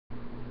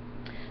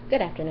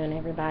Good afternoon,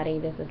 everybody.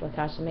 This is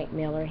Latasha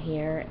McMiller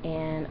here,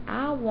 and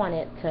I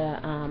wanted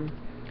to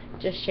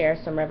just share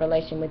some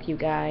revelation with you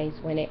guys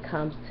when it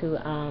comes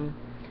to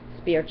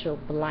spiritual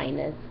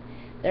blindness.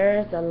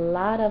 There's a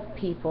lot of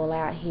people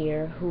out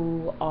here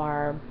who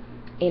are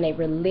in a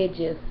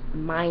religious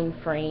mind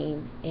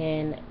frame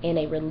and in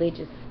a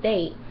religious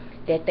state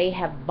that they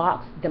have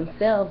boxed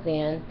themselves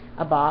in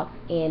a box,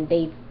 and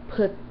they've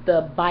put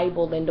the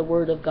Bible and the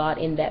Word of God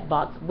in that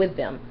box with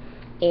them.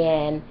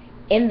 And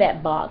in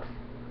that box,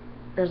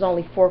 there's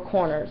only four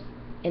corners,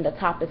 and the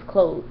top is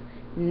closed.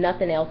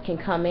 Nothing else can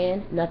come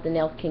in, nothing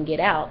else can get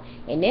out.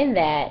 And in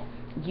that,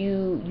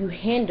 you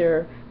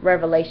hinder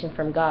revelation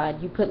from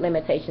God. You put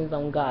limitations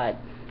on God.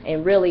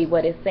 And really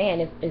what it's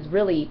saying is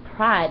really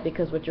pride,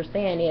 because what you're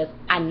saying is,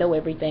 I know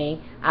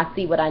everything, I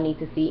see what I need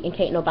to see, and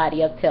can't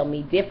nobody else tell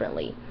me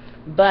differently.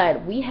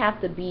 But we have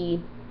to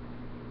be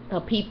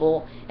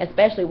people,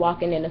 especially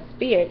walking in the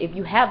Spirit. If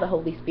you have the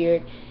Holy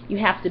Spirit, you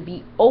have to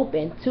be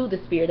open to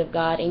the Spirit of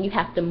God, and you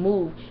have to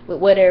move with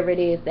whatever it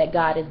is that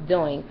God is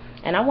doing.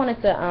 And I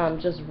wanted to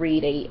just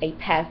read a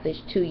passage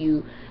to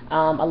you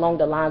along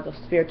the lines of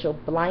spiritual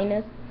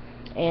blindness.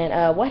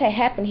 And what had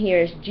happened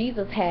here is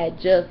Jesus had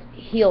just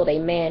healed a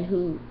man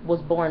who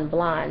was born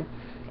blind.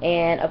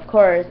 And of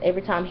course,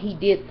 every time he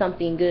did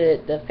something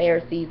good, the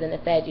Pharisees and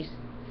the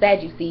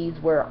Sadducees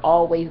were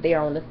always there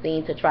on the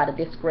scene to try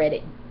to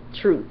discredit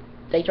truth.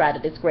 They try to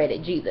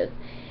discredit Jesus.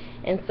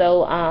 And so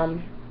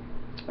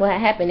what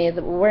happened is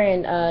that we're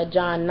in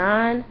John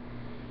 9,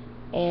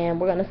 and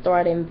we're going to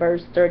start in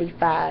verse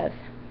 35.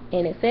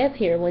 And it says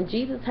here, when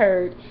Jesus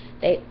heard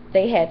that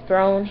they had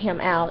thrown him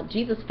out,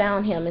 Jesus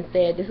found him and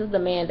said, this is the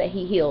man that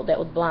he healed that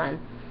was blind.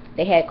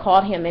 They had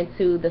called him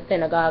into the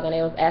synagogue, and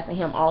they was asking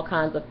him all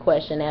kinds of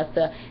questions as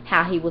to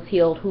how he was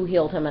healed, who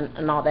healed him,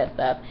 and all that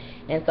stuff.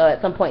 And so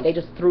at some point they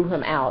just threw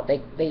him out.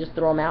 They just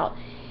threw him out.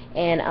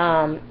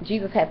 And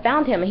Jesus had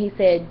found him, and he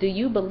said, do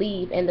you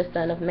believe in the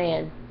Son of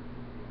Man?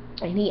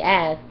 And he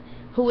asked,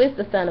 who is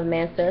the Son of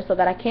Man, sir, so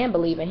that I can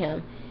believe in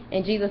him?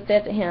 And Jesus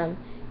said to him,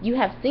 you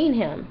have seen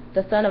him.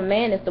 The Son of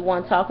Man is the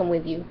one talking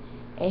with you.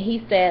 And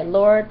he said,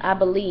 Lord, I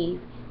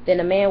believe. Then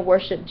the man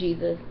worshipped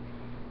Jesus.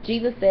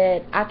 Jesus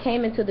said, I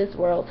came into this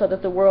world so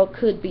that the world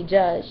could be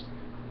judged.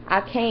 I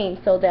came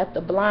so that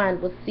the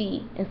blind would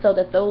see, and so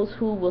that those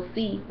who will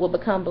see will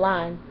become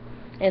blind.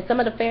 And some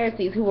of the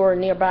Pharisees who were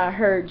nearby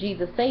heard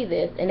Jesus say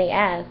this, and they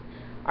asked,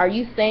 are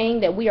you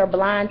saying that we are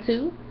blind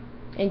too?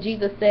 And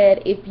Jesus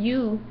said, if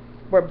you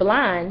were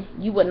blind,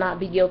 you would not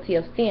be guilty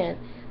of sin.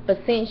 But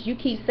since you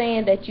keep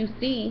saying that you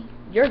see,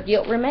 your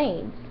guilt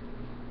remains.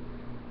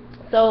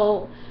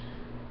 So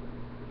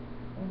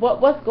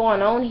what's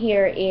going on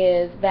here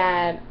is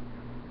that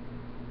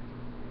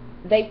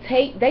they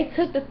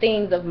took the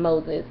things of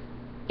Moses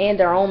and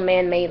their own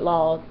man-made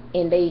laws,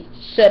 and they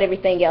shut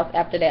everything else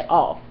after that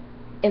off.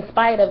 In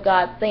spite of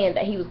God saying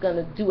that he was going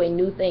to do a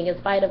new thing, in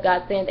spite of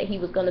God saying that he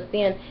was going to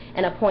send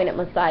an appointed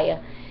Messiah,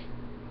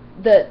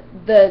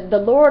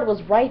 the Lord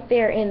was right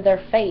there in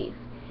their face.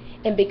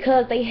 And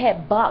because they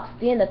had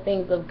boxed in the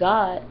things of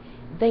God,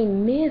 they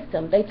missed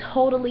him. They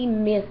totally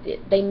missed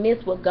it. They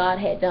missed what God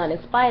had done.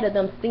 In spite of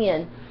them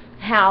seeing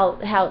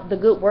how the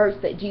good works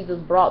that Jesus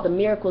brought, the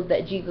miracles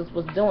that Jesus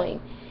was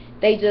doing,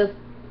 they just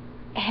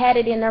had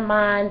it in their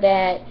mind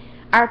that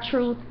our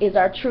truth is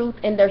our truth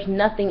and there's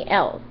nothing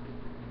else.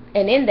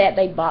 And in that,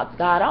 they boxed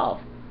God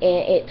off, and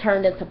it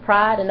turned into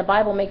pride. And the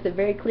Bible makes it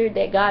very clear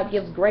that God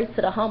gives grace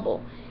to the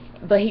humble,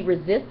 but he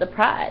resists the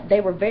pride. They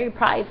were very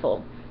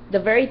prideful. The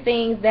very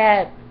things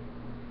that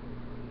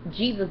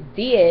Jesus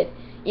did,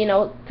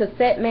 to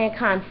set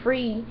mankind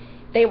free,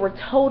 they were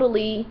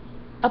totally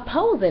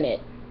opposing it.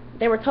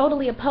 They were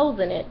totally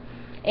opposing it.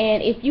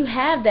 And if you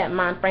have that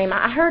mind frame,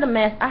 I heard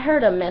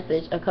a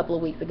message a couple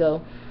of weeks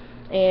ago,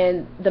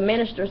 and the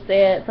minister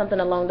said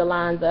something along the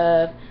lines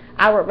of,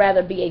 I would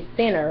rather be a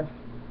sinner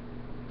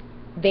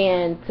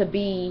than to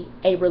be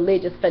a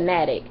religious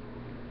fanatic.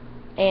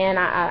 And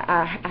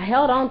I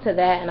held on to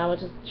that, and I was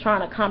just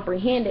trying to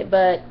comprehend it,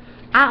 but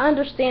I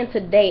understand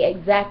today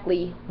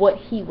exactly what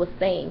he was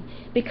saying.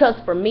 Because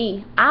for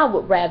me, I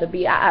would rather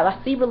be,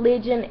 I see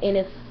religion, and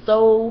it's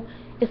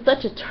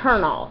such a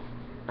turnoff.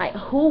 Like,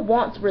 who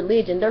wants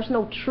religion? There's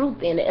no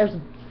truth in it. There's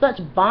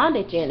such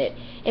bondage in it.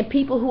 And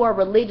people who are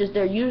religious,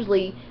 they're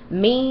usually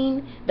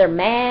mean, they're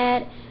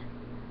mad,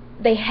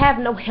 they have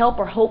no help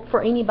or hope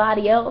for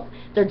anybody else.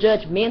 They're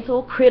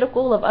judgmental,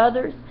 critical of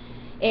others.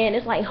 And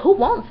it's like, who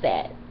wants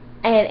that?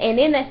 And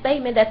in that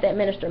statement that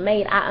minister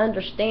made, I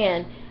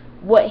understand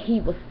what he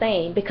was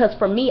saying. Because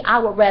for me, I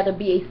would rather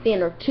be a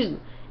sinner too.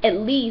 At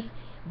least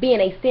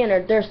being a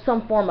sinner, there's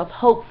some form of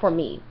hope for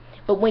me.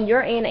 But when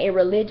you're in a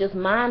religious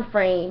mind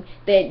frame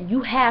that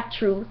you have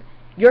truth,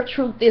 your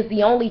truth is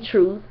the only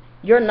truth,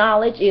 your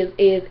knowledge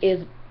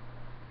is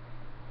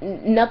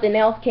nothing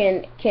else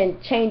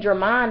can change your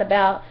mind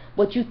about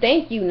what you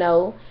think you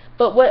know.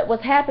 But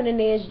what's happening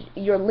is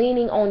you're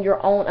leaning on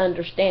your own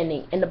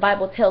understanding, and the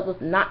Bible tells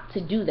us not to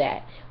do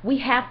that. We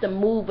have to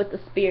move with the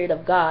Spirit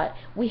of God.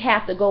 We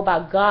have to go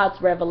by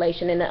God's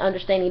revelation and the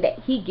understanding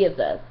that he gives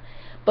us.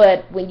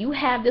 But when you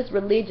have this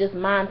religious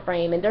mind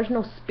frame and there's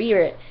no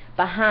spirit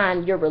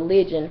behind your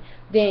religion,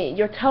 then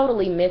you're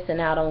totally missing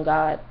out on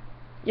God.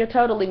 You're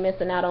totally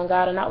missing out on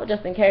God. And I would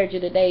just encourage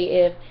you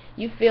today, if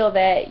you feel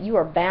that you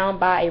are bound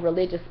by a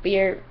religious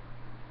spirit,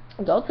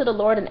 go to the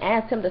Lord and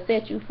ask Him to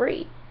set you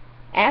free.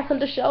 Ask Him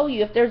to show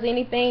you if there's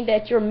anything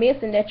that you're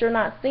missing, that you're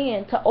not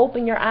seeing, to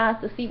open your eyes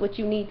to see what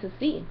you need to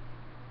see.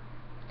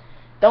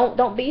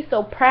 Don't be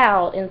so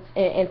proud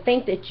and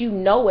think that you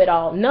know it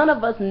all. None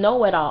of us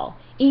know it all.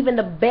 Even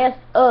the best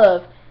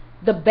of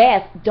the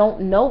best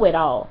don't know it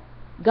all.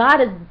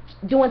 God is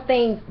doing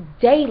things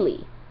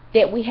daily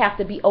that we have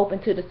to be open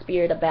to the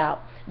Spirit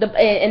about.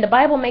 And the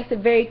Bible makes it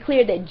very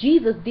clear that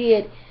Jesus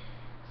did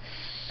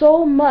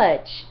so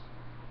much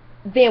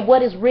than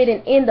what is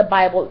written in the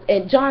Bible.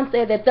 And John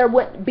said that there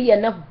wouldn't be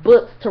enough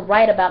books to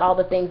write about all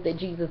the things that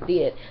Jesus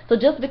did. So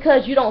just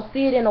because you don't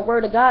see it in the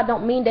Word of God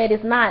don't mean that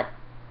it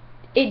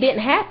didn't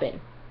happen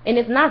and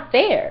it's not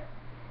there.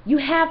 You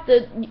have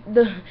to,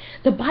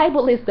 the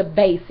Bible is the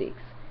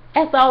basics.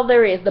 That's all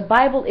there is. The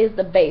Bible is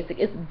the basic.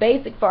 It's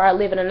basic for our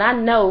living. And I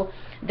know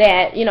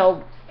that,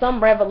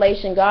 some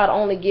revelation God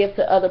only gives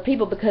to other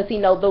people because He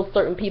knows those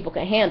certain people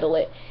can handle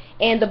it.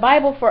 And the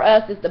Bible for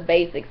us is the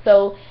basic.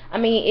 So,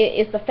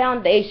 it's the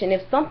foundation.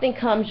 If something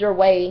comes your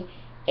way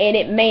and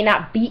it may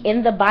not be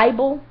in the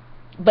Bible,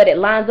 but it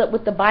lines up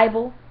with the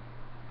Bible,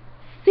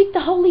 seek the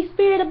Holy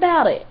Spirit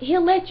about it.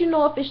 He'll let you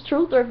know if it's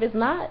truth or if it's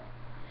not.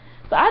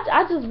 So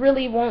I just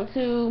really want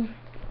to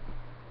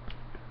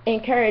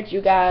encourage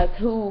you guys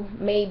who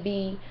may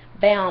be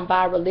bound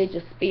by a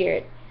religious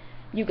spirit.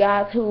 You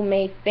guys who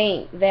may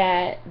think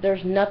that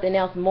there's nothing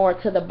else more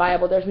to the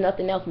Bible, there's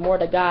nothing else more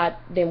to God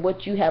than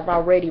what you have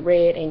already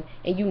read, and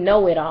you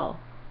know it all.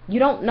 You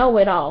don't know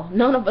it all.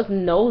 None of us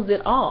knows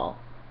it all.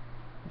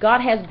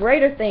 God has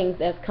greater things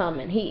that's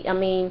coming.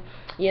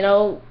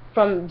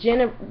 From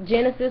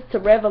Genesis to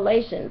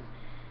Revelations,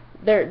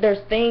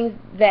 there's things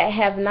that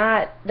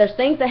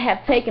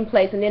have taken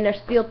place, and then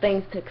there's still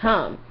things to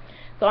come.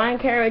 So I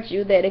encourage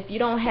you that if you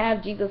don't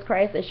have Jesus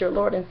Christ as your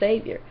Lord and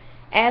Savior,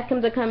 ask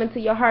Him to come into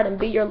your heart and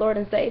be your Lord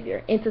and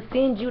Savior, and to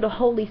send you the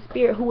Holy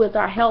Spirit, who is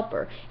our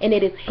helper, and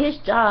it is His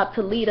job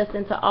to lead us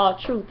into all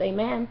truth.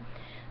 Amen.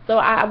 So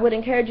I would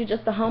encourage you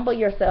just to humble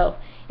yourself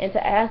and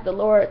to ask the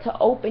Lord to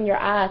open your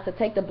eyes, to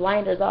take the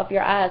blinders off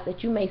your eyes,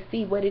 that you may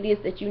see what it is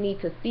that you need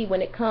to see when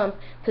it comes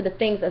to the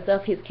things that's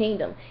of His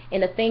kingdom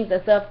and the things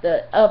that's of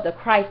the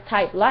Christ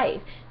type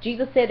life.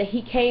 Jesus said that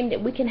He came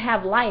that we can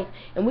have life,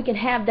 and we can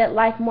have that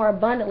life more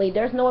abundantly.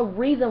 There's no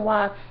reason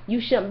why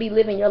you shouldn't be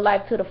living your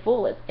life to the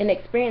fullest and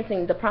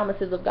experiencing the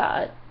promises of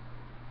God.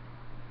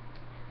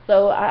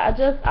 So I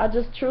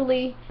just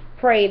truly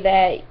pray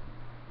that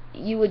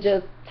you would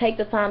just take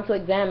the time to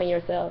examine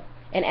yourself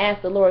and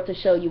ask the Lord to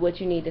show you what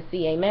you need to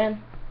see.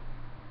 Amen.